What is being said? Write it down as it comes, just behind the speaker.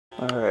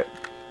Alright,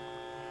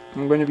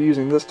 I'm going to be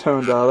using this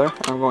tone dialer.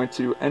 I'm going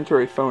to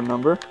enter a phone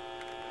number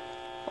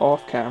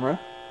off camera.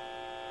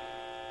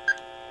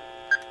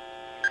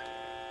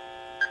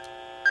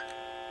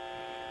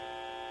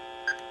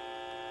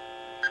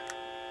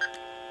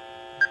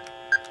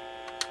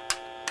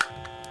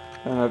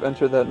 And I've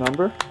entered that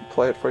number.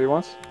 Play it for you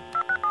once.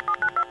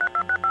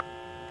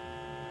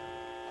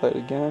 Play it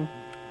again.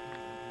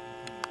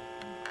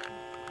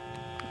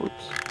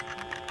 Oops.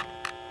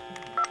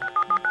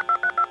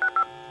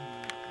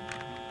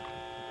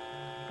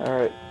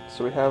 Alright,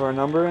 so we have our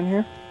number in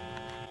here.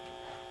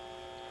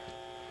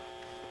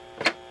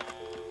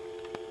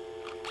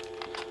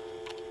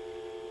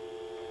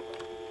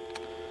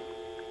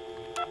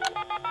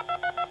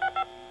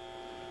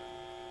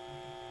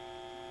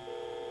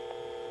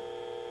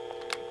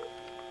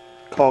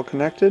 Call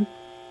connected.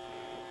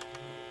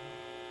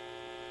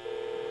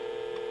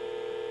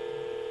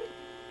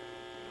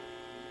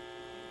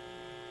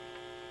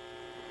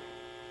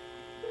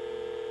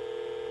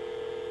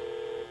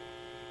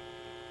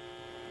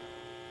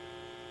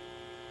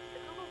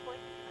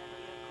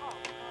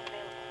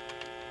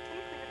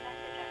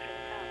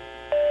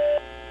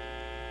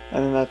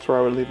 And then that's where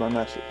I would leave my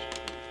message.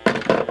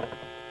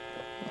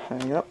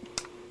 Hang up.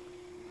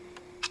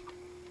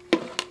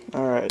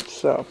 Alright,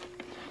 so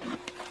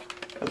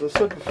as I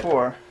said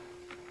before,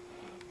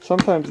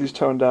 sometimes these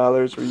tone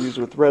dialers are used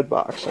with red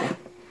boxing.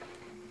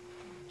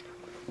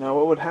 Now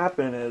what would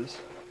happen is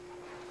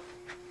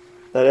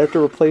that after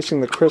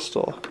replacing the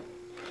crystal,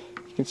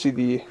 you can see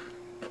the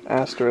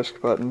asterisk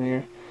button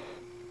here,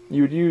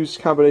 you would use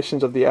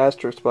combinations of the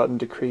asterisk button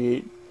to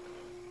create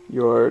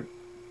your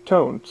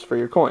tones for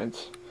your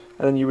coins.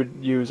 And then you would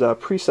use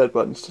preset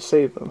buttons to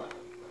save them.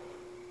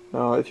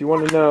 Now if you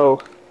want to know,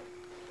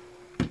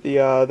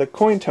 the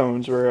coin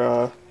tones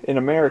were in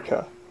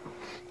America.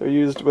 They're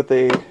used with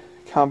a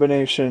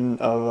combination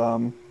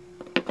of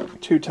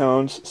two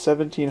tones,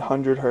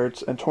 1700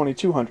 Hz and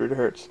 2200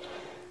 Hz.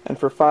 And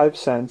for 5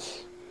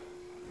 cents,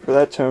 for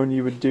that tone,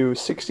 you would do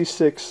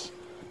 66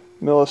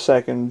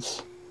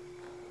 milliseconds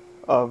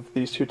of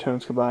these two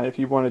tones combined. If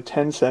you wanted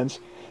 10 cents,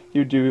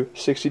 you'd do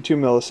 62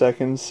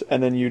 milliseconds,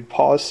 and then you'd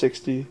pause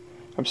 66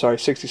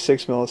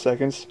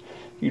 milliseconds.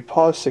 You'd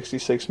pause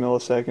 66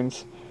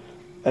 milliseconds,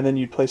 and then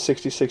you'd play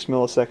 66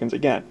 milliseconds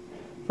again.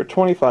 For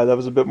 25, that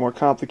was a bit more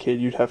complicated.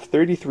 You'd have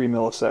 33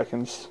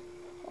 milliseconds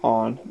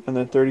on, and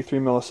then 33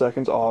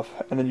 milliseconds off,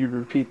 and then you'd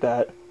repeat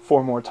that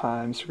 4 more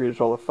times to create a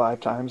total of 5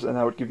 times, and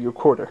that would give you a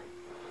quarter.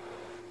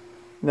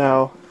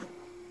 Now,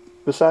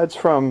 besides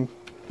from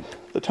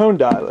the tone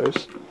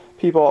dialers,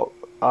 people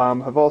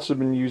have also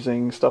been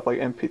using stuff like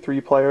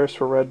MP3 players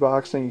for red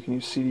boxing. You can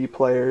use CD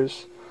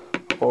players,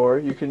 or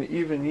you can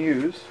even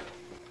use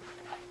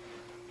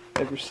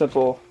a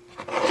simple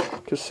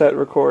cassette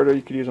recorder.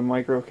 You could use a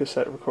micro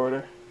cassette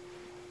recorder.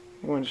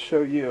 I'm going to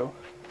show you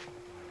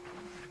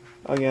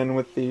again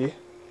with the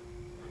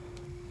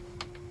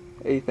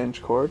 1/8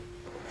 inch cord.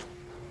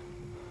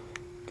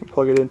 I can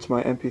plug it into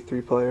my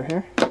MP3 player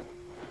here.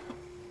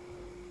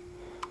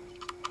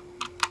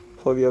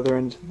 Plug the other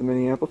end into the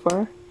mini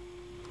amplifier.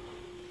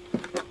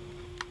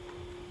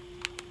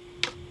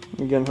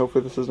 Again,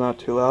 hopefully this is not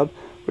too loud,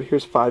 but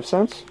here's 5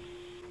 cents.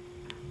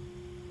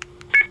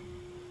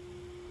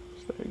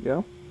 So there you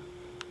go.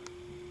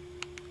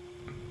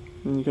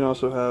 And you can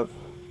also have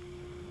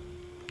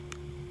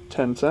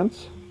 10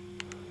 cents.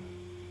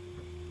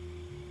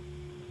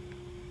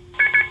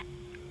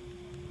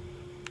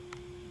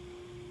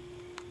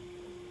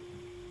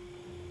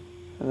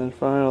 And then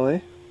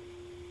finally,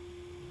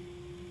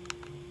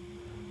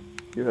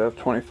 you have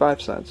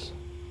 25 cents.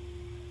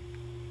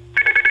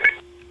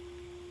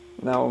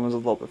 And that one was a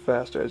little bit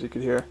faster, as you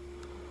could hear.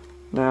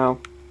 Now,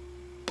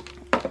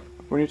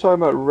 when you're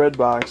talking about red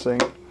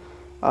boxing,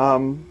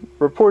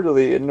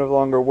 reportedly it no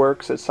longer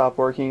works. It stopped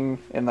working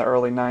in the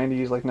early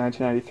 90s, like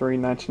 1993,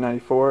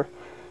 1994.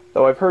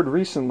 Though I've heard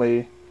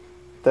recently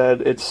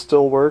that it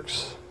still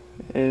works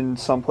in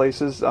some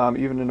places.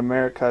 Even in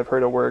America, I've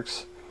heard it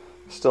works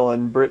still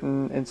in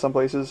Britain in some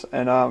places.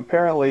 And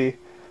apparently,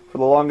 for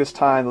the longest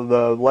time,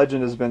 the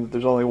legend has been that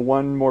there's only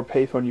one more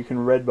payphone you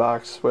can red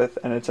box with,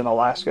 and it's in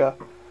Alaska.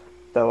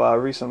 Though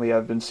recently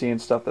I've been seeing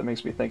stuff that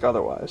makes me think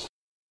otherwise.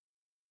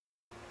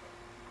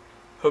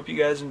 Hope you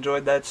guys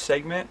enjoyed that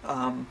segment.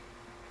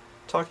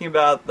 Talking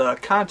about the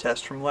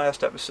contest from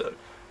last episode.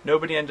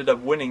 Nobody ended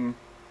up winning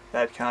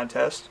that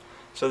contest,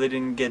 so they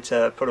didn't get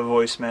to put a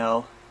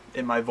voicemail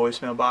in my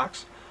voicemail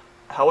box.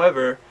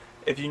 However,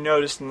 if you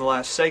noticed in the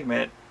last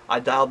segment, I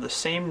dialed the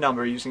same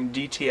number using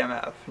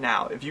DTMF.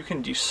 Now, if you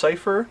can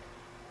decipher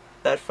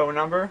that phone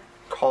number,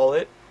 call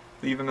it,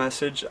 leave a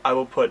message. I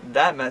will put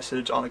that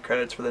message on the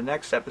credits for the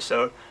next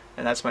episode,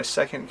 and that's my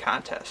second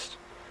contest.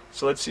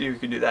 So let's see who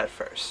can do that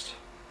first.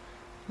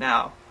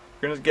 Now,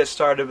 we're going to get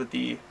started with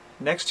the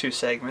next two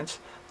segments,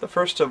 the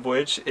first of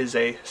which is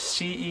a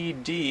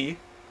CED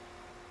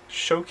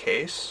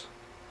showcase,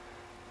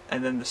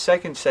 and then the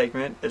second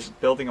segment is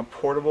building a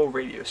portable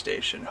radio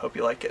station. Hope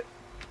you like it.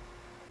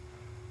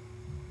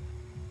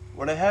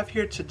 What I have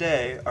here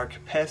today are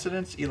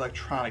capacitance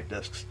electronic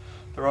discs.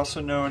 They're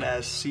also known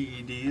as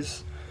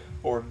CEDs,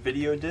 or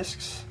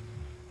videodiscs.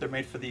 They're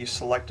made for the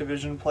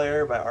Selectavision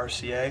player by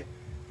RCA,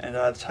 and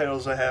the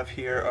titles I have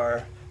here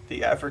are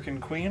The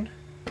African Queen,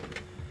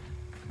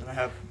 and I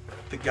have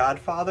The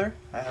Godfather.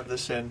 I have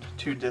this in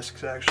 2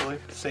 discs actually,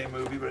 same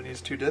movie but it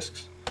needs 2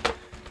 discs.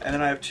 And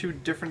then I have 2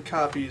 different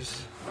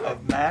copies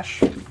of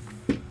MASH,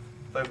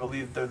 but I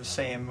believe they're the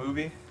same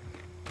movie.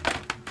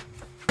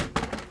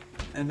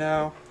 And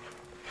now,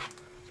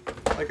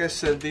 like I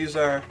said, these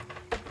are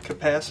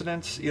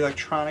capacitance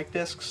electronic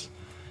discs,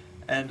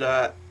 and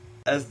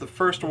as the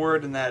first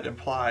word in that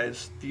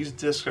implies, these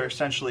discs are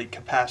essentially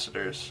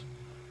capacitors.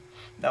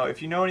 Now,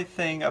 if you know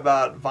anything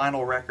about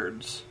vinyl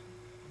records,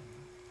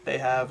 they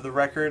have the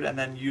record and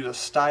then use a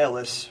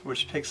stylus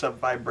which picks up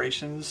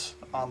vibrations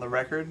on the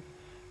record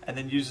and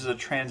then uses a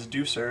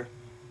transducer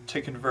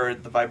to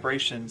convert the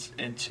vibrations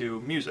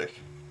into music.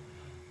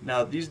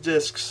 Now, these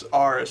discs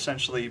are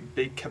essentially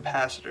big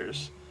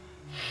capacitors.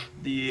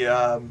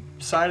 The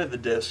side of the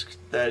disc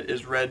that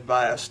is read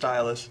by a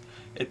stylus,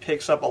 it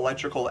picks up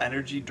electrical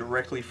energy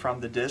directly from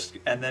the disc,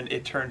 and then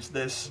it turns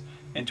this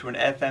into an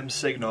FM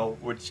signal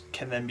which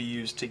can then be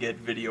used to get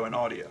video and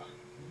audio.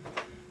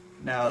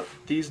 Now,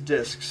 these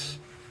discs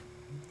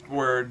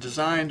were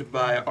designed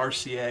by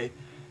RCA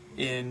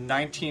in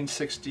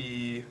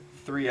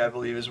 1963, I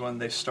believe, is when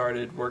they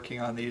started working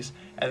on these,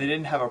 and they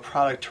didn't have a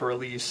product to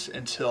release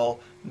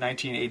until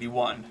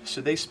 1981. So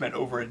they spent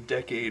over a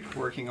decade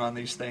working on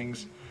these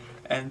things,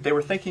 and they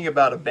were thinking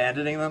about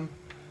abandoning them.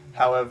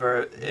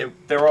 However,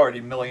 they were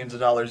already millions of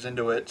dollars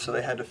into it, so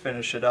they had to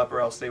finish it up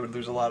or else they would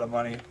lose a lot of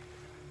money.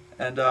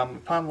 And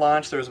upon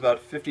launch, there was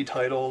about 50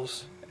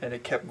 titles, and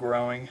it kept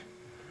growing.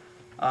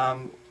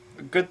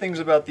 Good things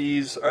about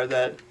these are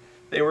that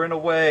they were, in a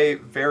way,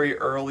 very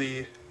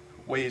early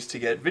ways to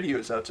get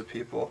videos out to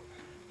people.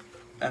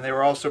 And they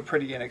were also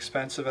pretty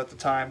inexpensive at the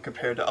time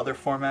compared to other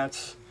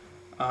formats.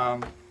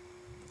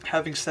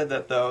 Having said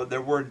that, though,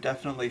 there were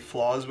definitely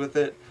flaws with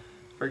it.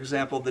 For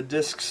example, the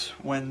discs,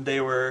 when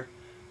they were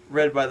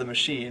read by the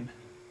machine,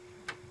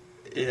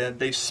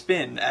 they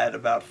spin at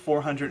about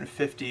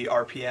 450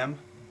 RPM.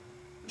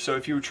 So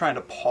if you were trying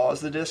to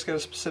pause the disc at a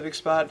specific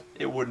spot,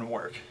 it wouldn't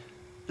work.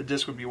 The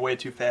disc would be way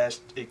too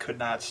fast. It could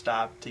not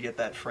stop to get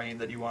that frame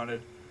that you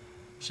wanted.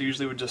 So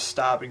usually it would just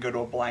stop and go to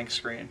a blank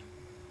screen.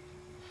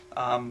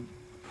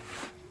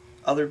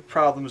 Other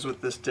problems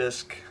with this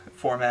disc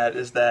format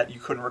is that you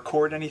couldn't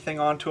record anything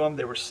onto them.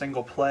 They were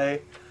single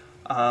play.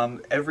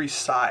 Every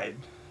side,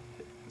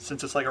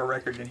 since it's like a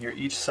record in here,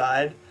 each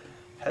side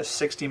has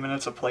 60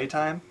 minutes of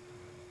playtime.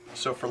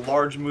 So for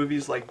large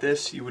movies like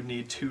this, you would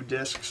need 2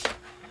 discs.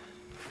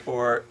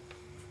 Or,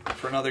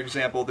 for another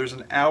example, there's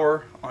an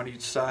hour on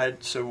each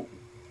side, so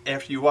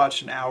after you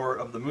watch an hour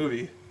of the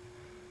movie,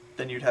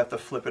 then you'd have to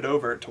flip it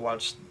over to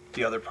watch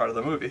the other part of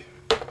the movie.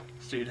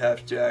 So you'd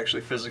have to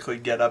actually physically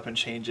get up and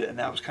change it, and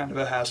that was kind of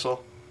a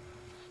hassle.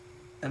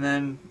 And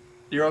then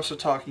you're also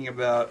talking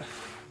about,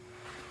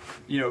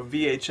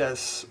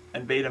 VHS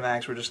and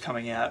Betamax were just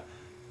coming out.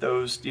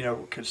 Those,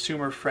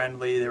 consumer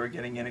friendly, they were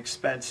getting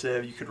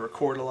inexpensive, you could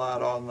record a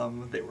lot on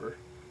them, they were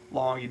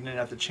long, you didn't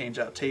have to change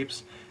out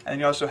tapes. And then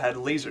you also had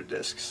laser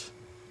discs.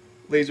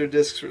 Laser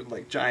discs were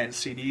like giant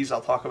CDs, I'll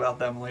talk about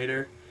them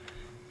later.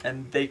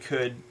 And they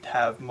could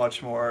have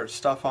much more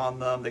stuff on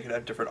them, they could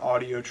have different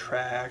audio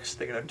tracks,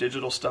 they could have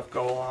digital stuff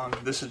go along.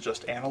 This is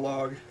just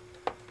analog.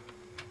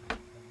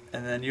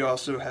 And then you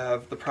also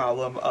have the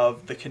problem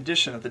of the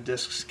condition that the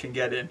discs can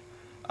get in.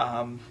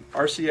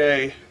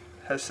 RCA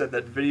has said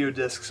that video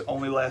discs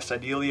only last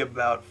ideally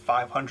about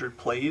 500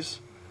 plays,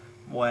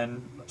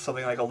 when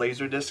something like a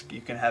laser disc, you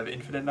can have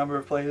infinite number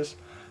of plays.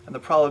 And the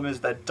problem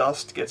is that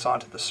dust gets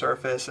onto the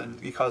surface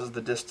and it causes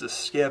the disc to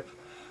skip,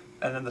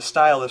 and then the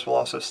stylus will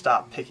also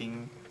stop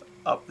picking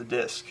up the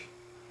disc,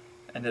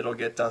 and it'll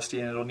get dusty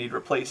and it'll need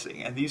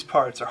replacing. And these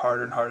parts are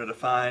harder and harder to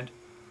find,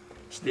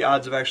 so the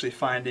odds of actually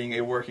finding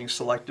a working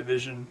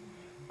Selectavision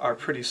are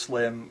pretty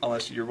slim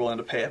unless you're willing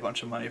to pay a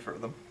bunch of money for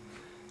them.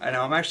 And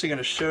now I'm actually going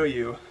to show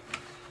you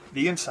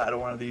the inside of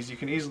one of these. You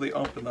can easily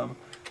open them.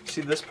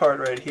 See this part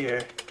right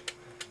here?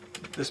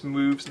 This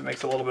moves and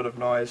makes a little bit of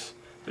noise.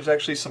 There's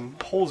actually some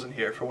holes in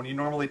here for when you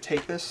normally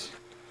take this.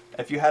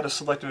 If you had a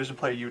Selectavision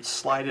player, you would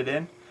slide it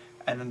in,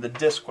 and then the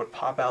disc would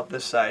pop out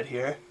this side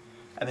here,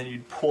 and then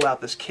you'd pull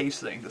out this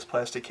casing, this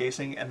plastic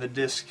casing, and the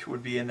disc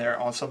would be in there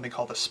on something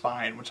called a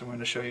spine, which I'm going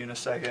to show you in a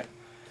second.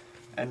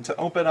 And to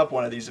open up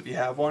one of these, if you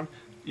have one,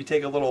 you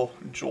take a little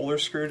jeweler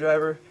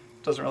screwdriver.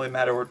 It doesn't really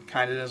matter what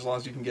kind it is as long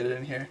as you can get it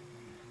in here.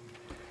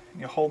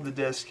 And you hold the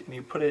disc and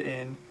you put it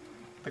in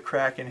the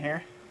crack in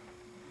here,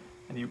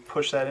 and you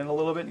push that in a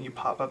little bit and you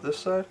pop up this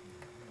side,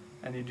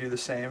 and you do the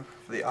same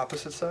for the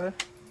opposite side,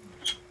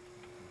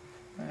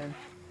 and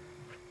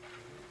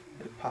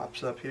it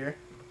pops up here,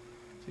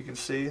 so you can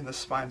see the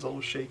spine's a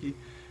little shaky.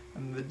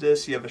 And the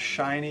disc, you have a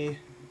shiny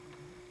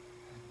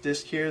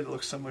disc here that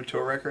looks similar to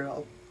a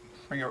record.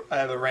 I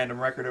have a random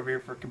record over here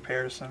for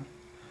comparison,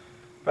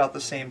 about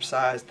the same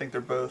size. I think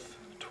they're both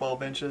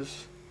 12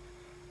 inches.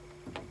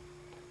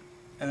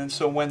 And then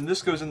so when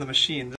this goes in the machine,